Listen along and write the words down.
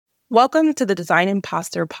Welcome to the Design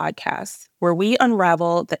Imposter podcast, where we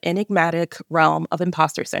unravel the enigmatic realm of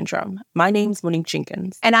imposter syndrome. My name's Monique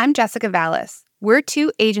Jenkins. And I'm Jessica Vallis. We're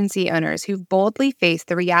two agency owners who've boldly faced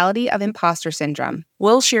the reality of imposter syndrome.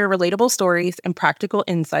 We'll share relatable stories and practical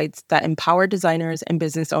insights that empower designers and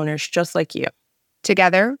business owners just like you.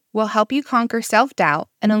 Together, we'll help you conquer self-doubt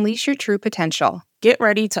and unleash your true potential. Get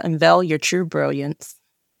ready to unveil your true brilliance.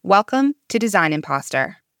 Welcome to Design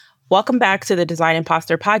Imposter. Welcome back to the Design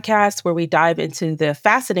Imposter podcast, where we dive into the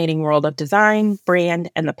fascinating world of design, brand,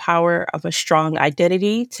 and the power of a strong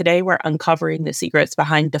identity. Today, we're uncovering the secrets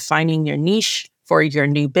behind defining your niche for your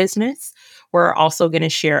new business. We're also going to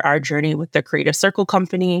share our journey with the Creative Circle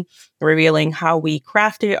company, revealing how we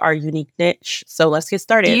crafted our unique niche. So let's get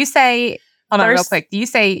started. Do you say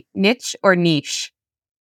niche or niche?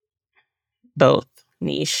 Both.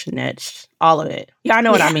 Niche, niche, all of it. Yeah, I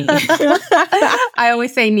know what I mean. I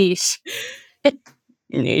always say niche.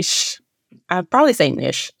 Niche. I'd probably say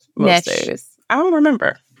niche most days. I don't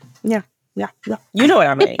remember. Yeah. You know what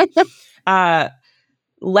I mean.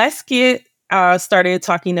 Let's get started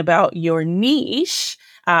talking about your niche,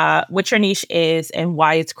 what your niche is and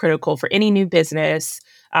why it's critical for any new business.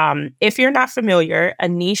 If you're not familiar, a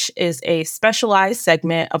niche is a specialized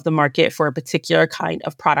segment of the market for a particular kind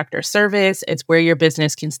of product or service. It's where your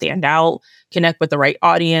business can stand out, connect with the right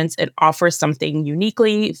audience, and offer something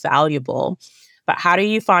uniquely valuable. But how do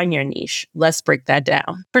you find your niche? Let's break that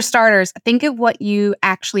down. For starters, think of what you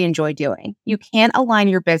actually enjoy doing. You can't align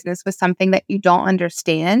your business with something that you don't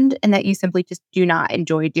understand and that you simply just do not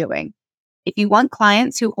enjoy doing. If you want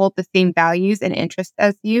clients who hold the same values and interests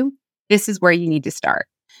as you, this is where you need to start.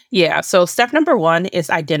 Yeah. So step number one is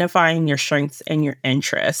identifying your strengths and your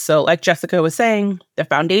interests. So like Jessica was saying, the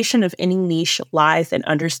foundation of any niche lies in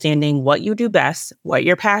understanding what you do best, what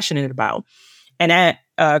you're passionate about. And at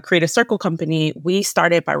Creative Circle company, we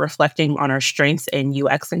started by reflecting on our strengths in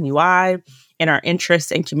UX and UI, and our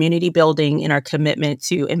interests in community building, and our commitment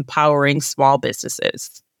to empowering small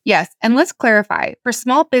businesses. Yes. And let's clarify, for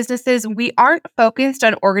small businesses, we aren't focused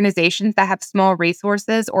on organizations that have small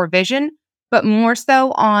resources or vision, but more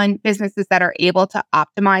so on businesses that are able to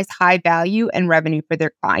optimize high value and revenue for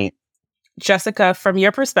their clients. Jessica, from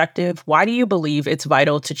your perspective, why do you believe it's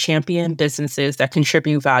vital to champion businesses that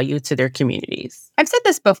contribute value to their communities? I've said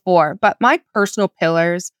this before, but my personal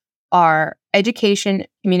pillars are education,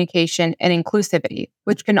 communication, and inclusivity,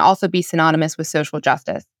 which can also be synonymous with social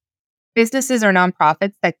justice. Businesses or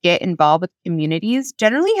nonprofits that get involved with communities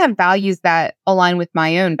generally have values that align with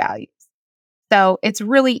my own values. So it's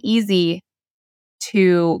really easy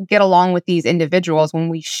to get along with these individuals when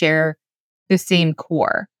we share the same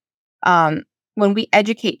core. When we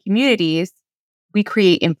educate communities, we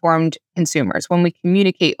create informed consumers. When we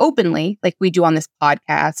communicate openly, like we do on this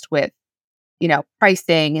podcast with,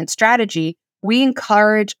 pricing and strategy, we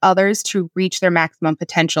encourage others to reach their maximum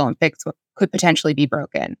potential and fix what could potentially be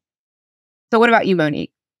broken. So what about you,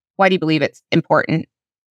 Monique? Why do you believe it's important?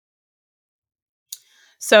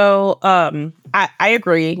 So I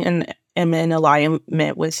agree and am in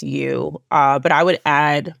alignment with you. But I would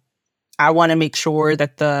add, I want to make sure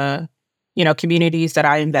that the communities that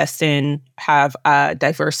I invest in have a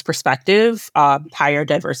diverse perspective, hire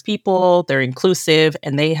diverse people, they're inclusive,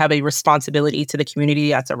 and they have a responsibility to the community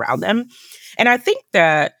that's around them. And I think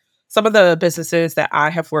that some of the businesses that I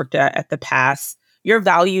have worked at the past, your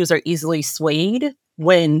values are easily swayed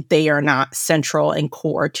when they are not central and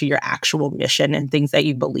core to your actual mission and things that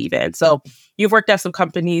you believe in. So you've worked at some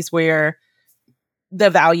companies where the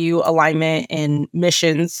value alignment and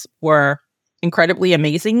missions were incredibly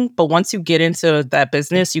amazing, but once you get into that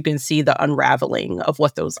business, you can see the unraveling of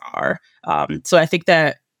what those are. So I think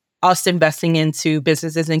that us investing into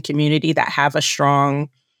businesses and community that have a strong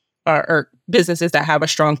or businesses that have a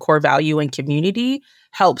strong core value and community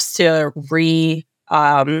helps to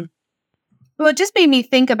Well, it just made me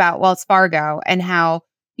think about Wells Fargo and how,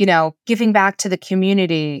 giving back to the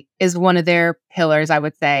community is one of their pillars, I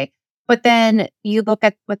would say. But then you look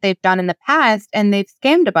at what they've done in the past and they've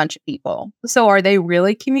scammed a bunch of people. So are they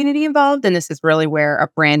really community involved? And this is really where a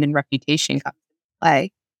brand and reputation comes into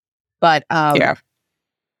play. But yeah.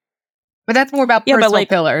 But that's more about personal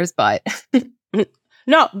pillars, but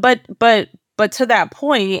no, but to that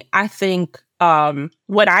point, I think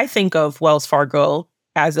when I think of Wells Fargo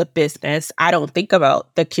as a business, I don't think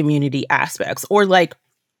about the community aspects or let's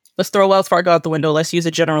throw Wells Fargo out the window. Let's use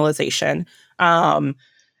a generalization. There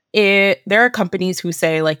are companies who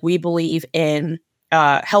say we believe in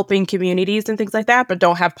helping communities and things like that, but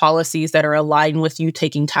don't have policies that are aligned with you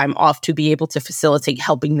taking time off to be able to facilitate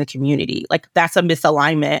helping the community. Like that's a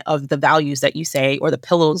misalignment of the values that you say or the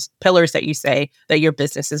pillars that you say that your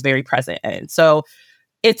business is very present in. So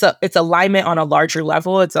it's alignment on a larger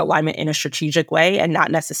level. It's alignment in a strategic way and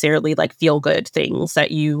not necessarily like feel good things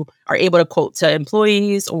that you are able to quote to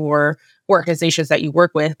employees or organizations that you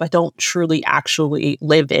work with, but don't truly actually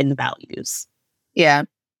live in values. Yeah.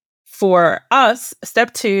 For us,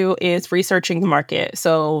 step 2 is researching the market.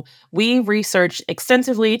 So we researched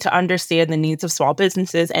extensively to understand the needs of small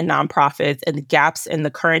businesses and nonprofits and the gaps in the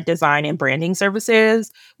current design and branding services.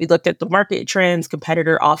 We looked at the market trends,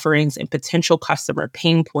 competitor offerings, and potential customer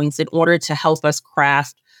pain points in order to help us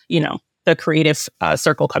craft, the Creative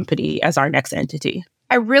Circle company as our next entity.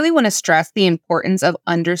 I really want to stress the importance of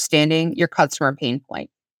understanding your customer pain point.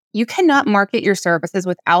 You cannot market your services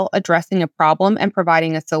without addressing a problem and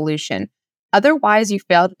providing a solution. Otherwise, you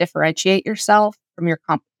fail to differentiate yourself from your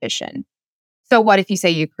competition. So what if you say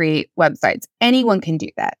you create websites? Anyone can do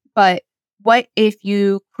that. But what if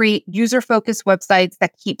you create user-focused websites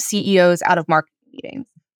that keep CEOs out of marketing meetings?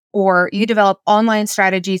 Or you develop online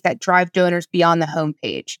strategies that drive donors beyond the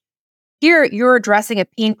homepage? Here, you're addressing a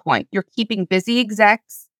pain point. You're keeping busy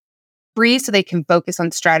execs free so they can focus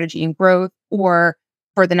on strategy and growth, or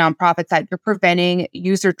for the nonprofit side, you're preventing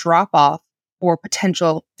user drop-off or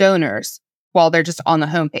potential donors while they're just on the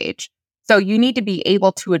homepage. So you need to be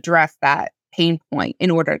able to address that pain point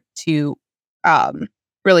in order to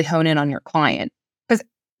really hone in on your client. Because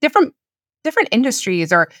different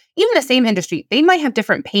industries, or even the same industry, they might have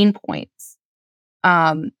different pain points.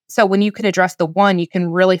 So when you can address the one, you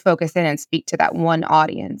can really focus in and speak to that one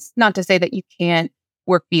audience. Not to say that you can't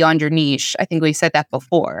work beyond your niche. I think we said that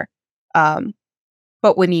before.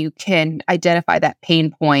 But when you can identify that pain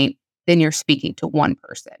point, then you're speaking to one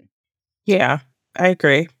person. Yeah, I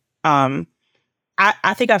agree. I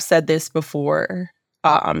think I've said this before,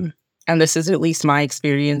 and this is at least my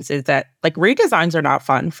experience, is that like redesigns are not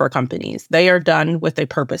fun for companies. They are done with a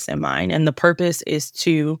purpose in mind. And the purpose is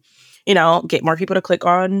to, get more people to click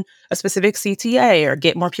on a specific CTA or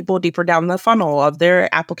get more people deeper down the funnel of their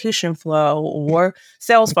application flow or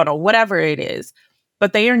sales funnel, whatever it is.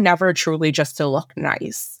 But they are never truly just to look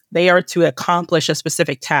nice. They are to accomplish a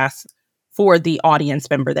specific task for the audience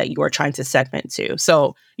member that you are trying to segment to.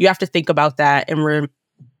 So you have to think about that in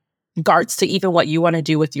regards to even what you want to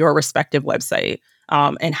do with your respective website,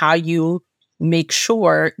 and how you make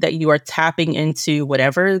sure that you are tapping into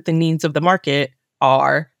whatever the needs of the market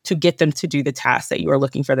are to get them to do the tasks that you are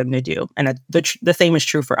looking for them to do. And the same is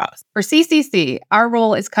true for us. For CCC, our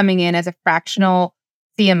role is coming in as a fractional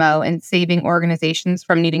CMO and saving organizations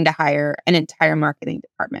from needing to hire an entire marketing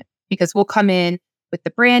department, because we'll come in with the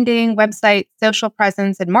branding, website, social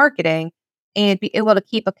presence, and marketing, and be able to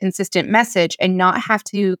keep a consistent message and not have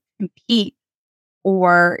to compete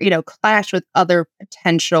or, clash with other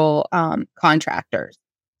potential contractors.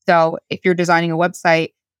 So if you're designing a website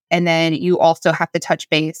and then you also have to touch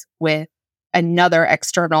base with another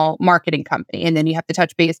external marketing company, and then you have to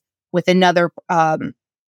touch base with another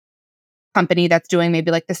company that's doing maybe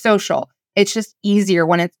like the social. It's just easier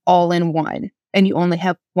when it's all in one and you only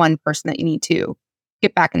have one person that you need to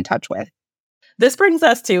get back in touch with. This brings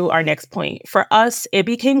us to our next point. For us, it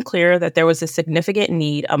became clear that there was a significant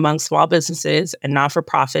need among small businesses and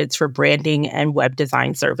not-for-profits for branding and web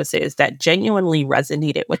design services that genuinely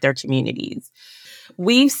resonated with their communities.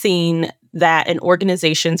 We've seen that in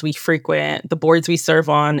organizations we frequent, the boards we serve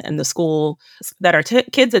on, and the school that our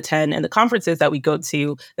kids attend, and the conferences that we go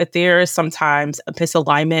to, that there is sometimes a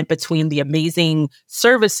misalignment between the amazing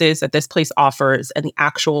services that this place offers and the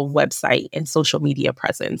actual website and social media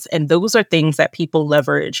presence. And those are things that people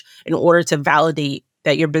leverage in order to validate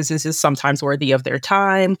that your business is sometimes worthy of their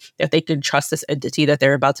time, that they can trust this entity that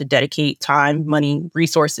they're about to dedicate time, money,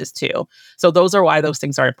 resources to. So those are why those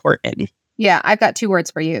things are important. Yeah, I've got 2 words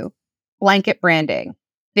for you. Blanket branding.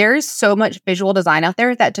 There is so much visual design out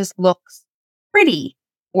there that just looks pretty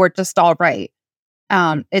or just all right.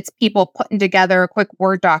 It's people putting together a quick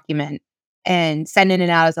Word document and sending it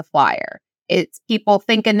out as a flyer. It's people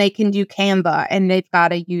thinking they can do Canva and they've got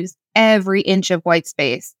to use every inch of white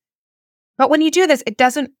space. But when you do this, it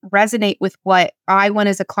doesn't resonate with what I want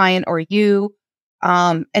as a client or you.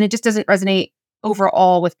 And it just doesn't resonate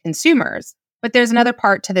overall with consumers. But there's another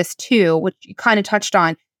part to this too, which you kind of touched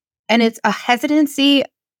on. And it's a hesitancy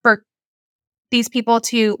for these people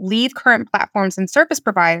to leave current platforms and service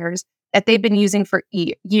providers that they've been using for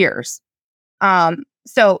years.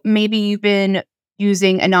 So maybe you've been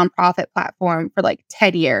using a nonprofit platform for like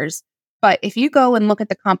 10 years. But if you go and look at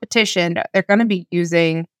the competition, they're going to be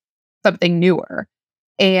using something newer.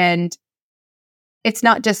 And it's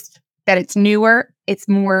not just that it's newer, it's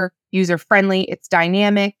more user-friendly, it's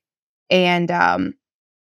dynamic. And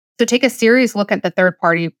so take a serious look at the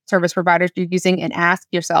third-party service providers you're using and ask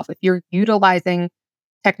yourself if you're utilizing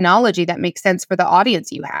technology that makes sense for the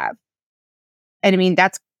audience you have. And I mean,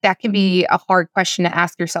 that can be a hard question to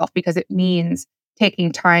ask yourself because it means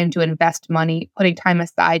taking time to invest money, putting time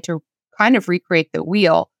aside to kind of recreate the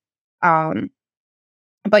wheel.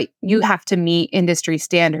 But you have to meet industry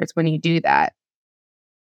standards when you do that.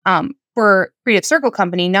 For Creative Circle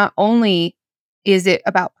Company, not only is it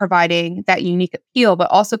about providing that unique appeal, but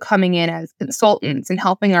also coming in as consultants and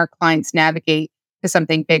helping our clients navigate to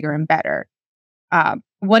something bigger and better.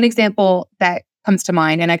 One example that comes to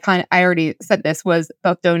mind, and I already said this, was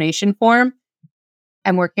the donation form.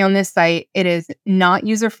 I'm working on this site. It is not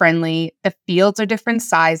user-friendly. The fields are different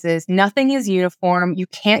sizes. Nothing is uniform. You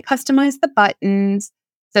can't customize the buttons,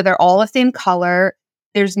 so they're all the same color.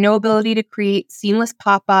 There's no ability to create seamless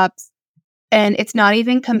pop-ups, and it's not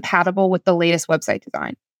even compatible with the latest website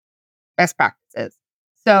design best practices.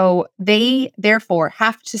 So they therefore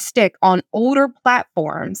have to stick on older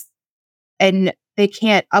platforms, and they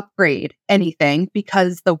can't upgrade anything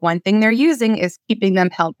because the one thing they're using is keeping them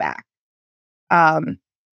held back.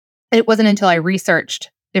 It wasn't until I researched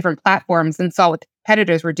different platforms and saw what the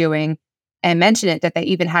competitors were doing and mentioned it that they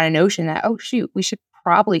even had a notion that, oh, shoot, we should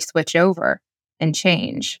probably switch over and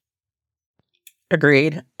change.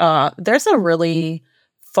 Agreed. There's a really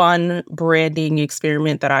fun branding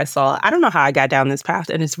experiment that I saw. I don't know how I got down this path,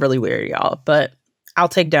 and it's really weird, y'all, but I'll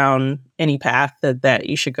take down any path that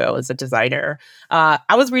you should go as a designer. I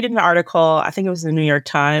was reading an article, I think it was in the New York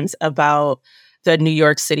Times, about the New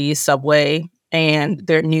York City subway and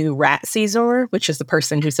their new rat Caesar, which is the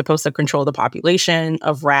person who's supposed to control the population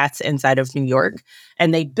of rats inside of New York.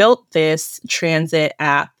 And they built this transit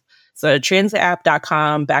app. So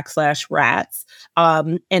transitapp.com/rats.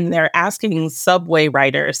 And they're asking subway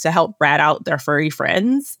riders to help rat out their furry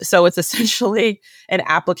friends. So it's essentially an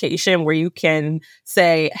application where you can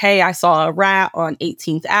say, hey, I saw a rat on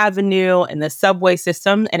 18th Avenue in the subway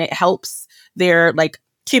system, and it helps their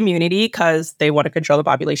community because they want to control the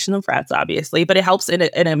population of rats, obviously, but it helps in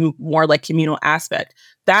a more communal aspect.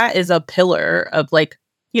 That is a pillar of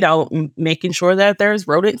making sure that there's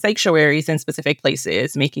rodent sanctuaries in specific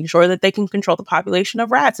places, making sure that they can control the population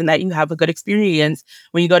of rats and that you have a good experience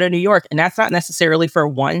when you go to New York. And that's not necessarily for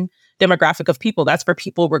one demographic of people. That's for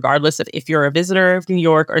people regardless of if you're a visitor of New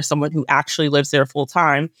York or someone who actually lives there full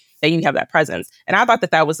time, that you have that presence. And I thought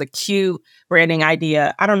that was a cute branding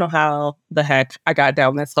idea. I don't know how the heck I got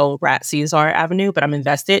down this whole Rat Caesar Avenue, but I'm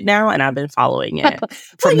invested now and I've been following it.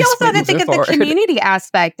 Well, you also have to think of the community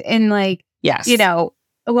aspect and yes.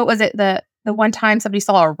 What was it? The one time somebody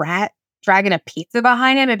saw a rat dragging a pizza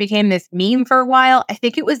behind him, it became this meme for a while. I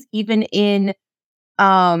think it was even in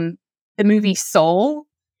the movie Soul.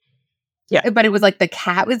 Yeah. But it was the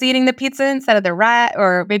cat was eating the pizza instead of the rat,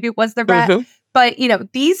 or maybe it was the rat. Mm-hmm. But,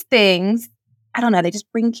 these things, I don't know, they just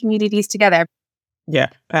bring communities together. Yeah,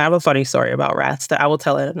 I have a funny story about rats that I will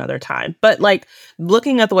tell at another time. But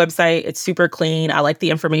looking at the website, it's super clean. I like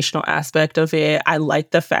the informational aspect of it. I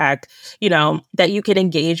like the fact, that you can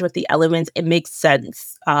engage with the elements. It makes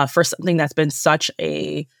sense for something that's been such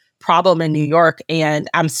a problem in New York. And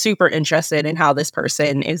I'm super interested in how this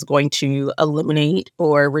person is going to eliminate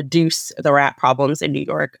or reduce the rat problems in New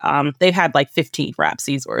York. They've had 15 rat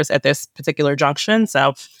Caesars at this particular junction.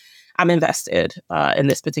 So I'm invested in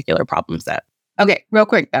this particular problem set. Okay, real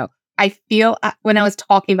quick though. I feel when I was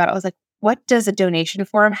talking about it, I was like, what does a donation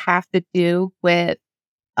form have to do with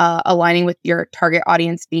aligning with your target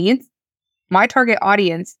audience needs? My target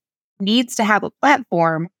audience needs to have a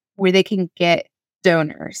platform where they can get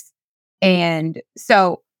donors. And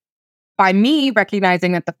so by me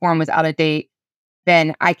recognizing that the form was out of date,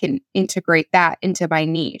 then I can integrate that into my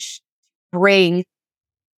niche, bring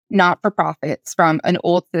not-for-profits from an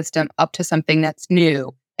old system up to something that's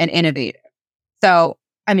new and innovative. So,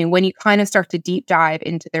 I mean, when you kind of start to deep dive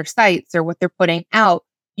into their sites or what they're putting out,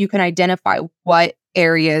 you can identify what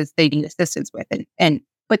areas they need assistance with and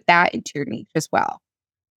put that into your niche as well.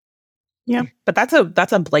 Yeah, but that's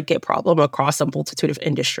a blanket problem across a multitude of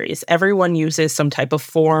industries. Everyone uses some type of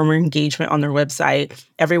form or engagement on their website.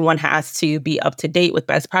 Everyone has to be up to date with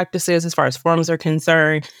best practices as far as forms are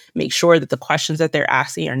concerned. Make sure that the questions that they're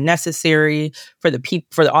asking are necessary for the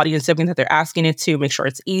audience segment that they're asking it to. Make sure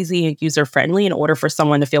it's easy and user friendly in order for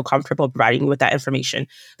someone to feel comfortable providing you with that information.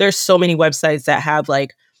 There's so many websites that have an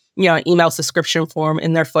email subscription form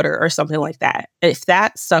in their footer or something like that. If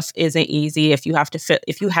that stuff isn't easy, if you had to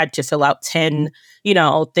fill out 10,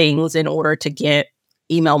 things in order to get,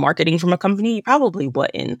 email marketing from a company, you probably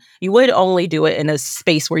wouldn't. You would only do it in a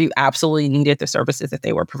space where you absolutely needed the services that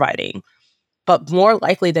they were providing. But more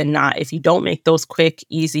likely than not, if you don't make those quick,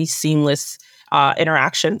 easy, seamless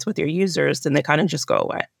interactions with your users, then they kind of just go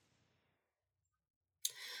away.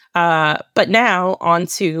 But now on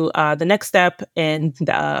to the next step and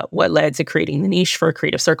what led to creating the niche for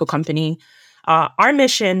Creative Circle Company. Our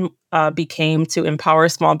mission became to empower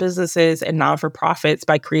small businesses and non-for-profits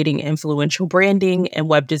by creating influential branding and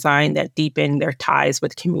web design that deepen their ties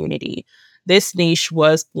with community. This niche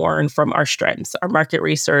was born from our strengths, our market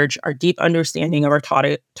research, our deep understanding of our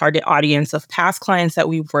target audience of past clients that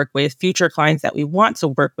we've worked with, future clients that we want to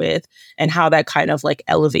work with, and how that kind of like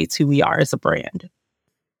elevates who we are as a brand.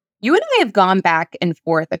 You and I have gone back and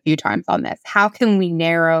forth a few times on this. How can we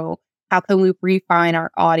narrow? How can we refine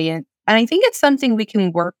our audience? And I think it's something we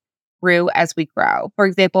can work through as we grow. For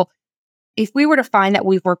example, if we were to find that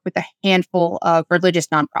we've worked with a handful of religious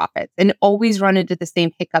nonprofits and always run into the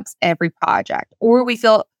same hiccups every project, or we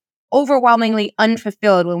feel overwhelmingly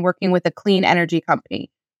unfulfilled when working with a clean energy company,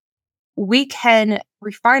 we can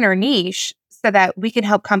refine our niche so that we can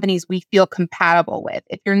help companies we feel compatible with.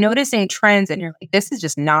 If you're noticing trends and you're like, this is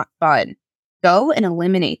just not fun, go and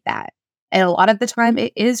eliminate that. And a lot of the time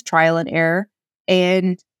it is trial and error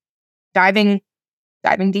and diving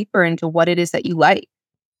deeper into what it is that you like.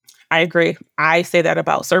 I agree. I say that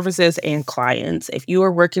about services and clients. If you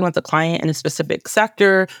are working with a client in a specific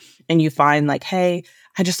sector and you find like, hey,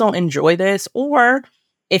 I just don't enjoy this, or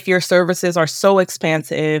if your services are so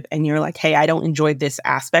expansive and you're like, hey, I don't enjoy this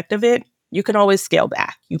aspect of it, you can always scale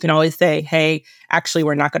back. You can always say, hey, actually,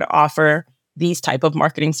 we're not going to offer these type of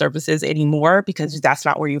marketing services anymore because that's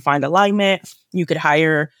not where you find alignment. You could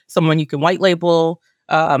hire someone you can white label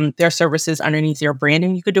their services underneath your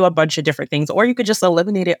branding. You could do a bunch of different things, or you could just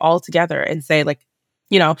eliminate it altogether and say like,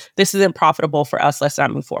 this isn't profitable for us. Let's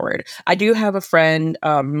not move forward. I do have a friend,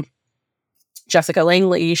 Jessica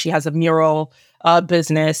Langley. She has a mural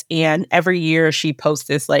business, and every year she posts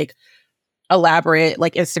this like elaborate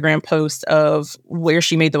like Instagram post of where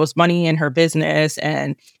she made the most money in her business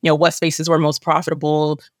and, what spaces were most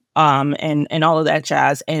profitable, and all of that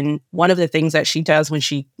jazz. And one of the things that she does when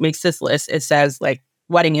she makes this list, it says like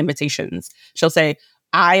wedding invitations. She'll say,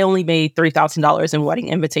 I only made $3,000 in wedding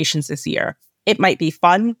invitations this year. It might be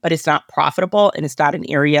fun, but it's not profitable and it's not an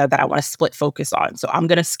area that I want to split focus on. So I'm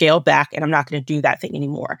going to scale back and I'm not going to do that thing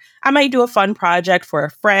anymore. I might do a fun project for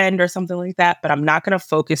a friend or something like that, but I'm not going to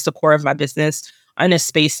focus the core of my business in a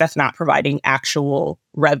space that's not providing actual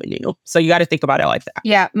revenue. So you got to think about it like that.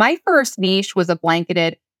 Yeah. My first niche was a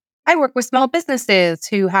blanketed, I work with small businesses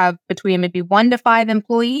who have between maybe 1 to 5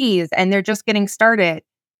 employees and they're just getting started.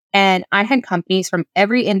 And I had companies from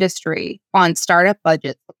every industry on startup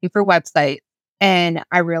budgets looking for websites. And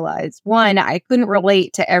I realized, 1, I couldn't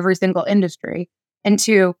relate to every single industry. And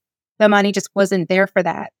 2, the money just wasn't there for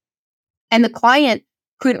that. And the client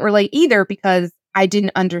couldn't relate either because I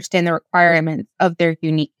didn't understand the requirements of their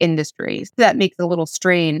unique industries. So that makes a little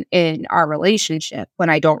strain in our relationship when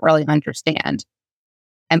I don't really understand,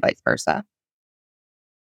 and vice versa.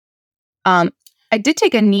 I did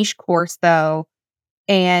take a niche course though,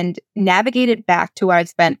 and navigated back to what I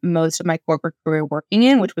spent most of my corporate career working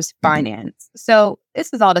in, which was finance. So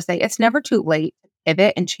this is all to say, it's never too late to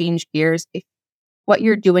pivot and change gears if what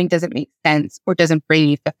you're doing doesn't make sense or doesn't bring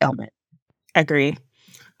you fulfillment. Agree.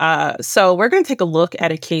 So we're going to take a look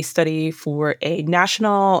at a case study for a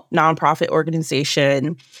national nonprofit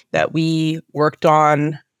organization that we worked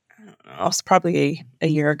on, it was probably a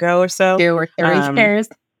year ago or so. 2 or 3 years.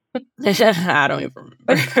 I don't even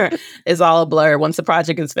remember. It's all a blur. Once the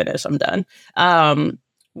project is finished, I'm done.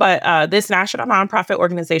 But this national nonprofit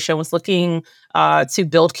organization was looking to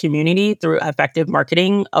build community through effective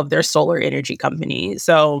marketing of their solar energy company.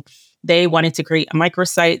 So they wanted to create a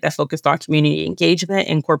microsite that focused on community engagement,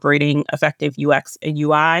 incorporating effective UX and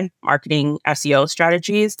UI, marketing, SEO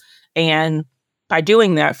strategies. And by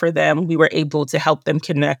doing that for them, we were able to help them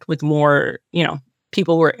connect with more,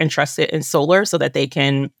 people who are interested in solar so that they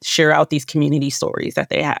can share out these community stories that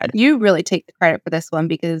they had. You really take the credit for this one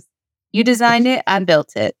because you designed it, I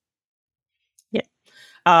built it.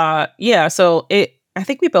 Yeah. So I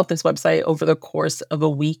think we built this website over the course of a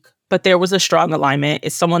week, but there was a strong alignment.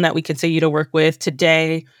 It's someone that we continue to work with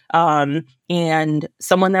today, and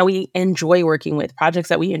someone that we enjoy working with, projects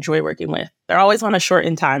that we enjoy working with. They're always on a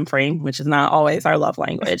shortened time frame, which is not always our love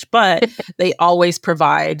language, but they always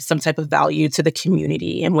provide some type of value to the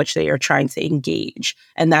community in which they are trying to engage.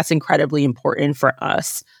 And that's incredibly important for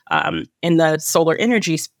us. In the solar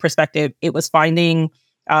energy perspective, it was finding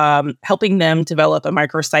helping them develop a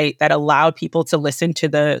microsite that allowed people to listen to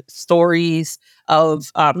the stories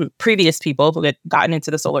of previous people who had gotten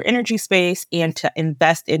into the solar energy space and to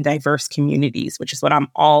invest in diverse communities, which is what I'm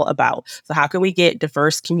all about. So how can we get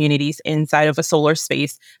diverse communities inside of a solar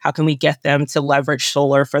space? How can we get them to leverage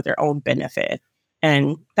solar for their own benefit?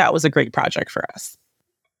 And that was a great project for us.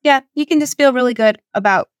 Yeah, you can just feel really good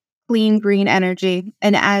about clean, green energy.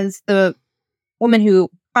 And as the woman who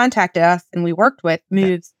contacted us and we worked with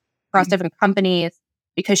moves across different companies,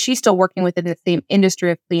 because she's still working within the same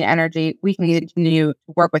industry of clean energy, we can continue to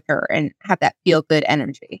work with her and have that feel good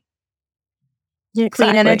energy. Yeah,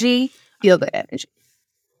 clean energy, feel good energy.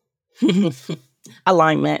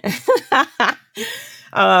 Alignment.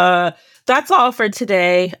 That's all for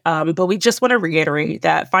today. But we just want to reiterate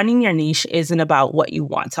that finding your niche isn't about what you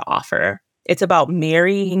want to offer. It's about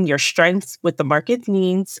marrying your strengths with the market's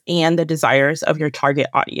needs and the desires of your target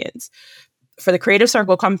audience. For the Creative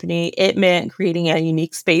Circle Company, it meant creating a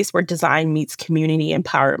unique space where design meets community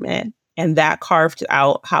empowerment. And that carved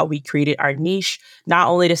out how we created our niche, not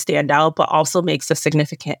only to stand out, but also makes a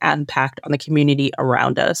significant impact on the community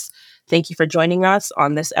around us. Thank you for joining us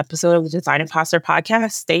on this episode of the Design Imposter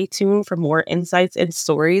podcast. Stay tuned for more insights and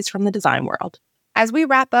stories from the design world. As we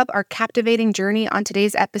wrap up our captivating journey on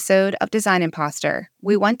today's episode of Design Imposter,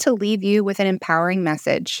 we want to leave you with an empowering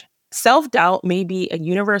message. Self-doubt may be a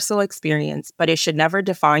universal experience, but it should never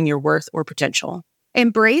define your worth or potential.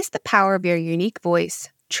 Embrace the power of your unique voice,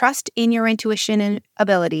 trust in your intuition and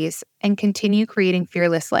abilities, and continue creating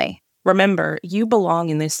fearlessly. Remember, you belong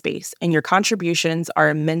in this space, and your contributions are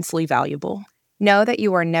immensely valuable. Know that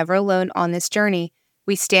you are never alone on this journey.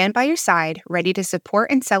 We stand by your side, ready to support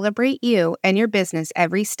and celebrate you and your business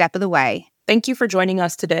every step of the way. Thank you for joining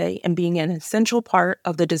us today and being an essential part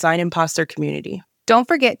of the Design Imposter community. Don't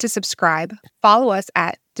forget to subscribe, follow us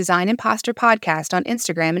at Design Imposter Podcast on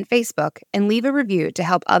Instagram and Facebook, and leave a review to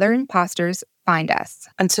help other imposters find us.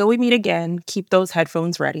 Until we meet again, keep those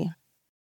headphones ready.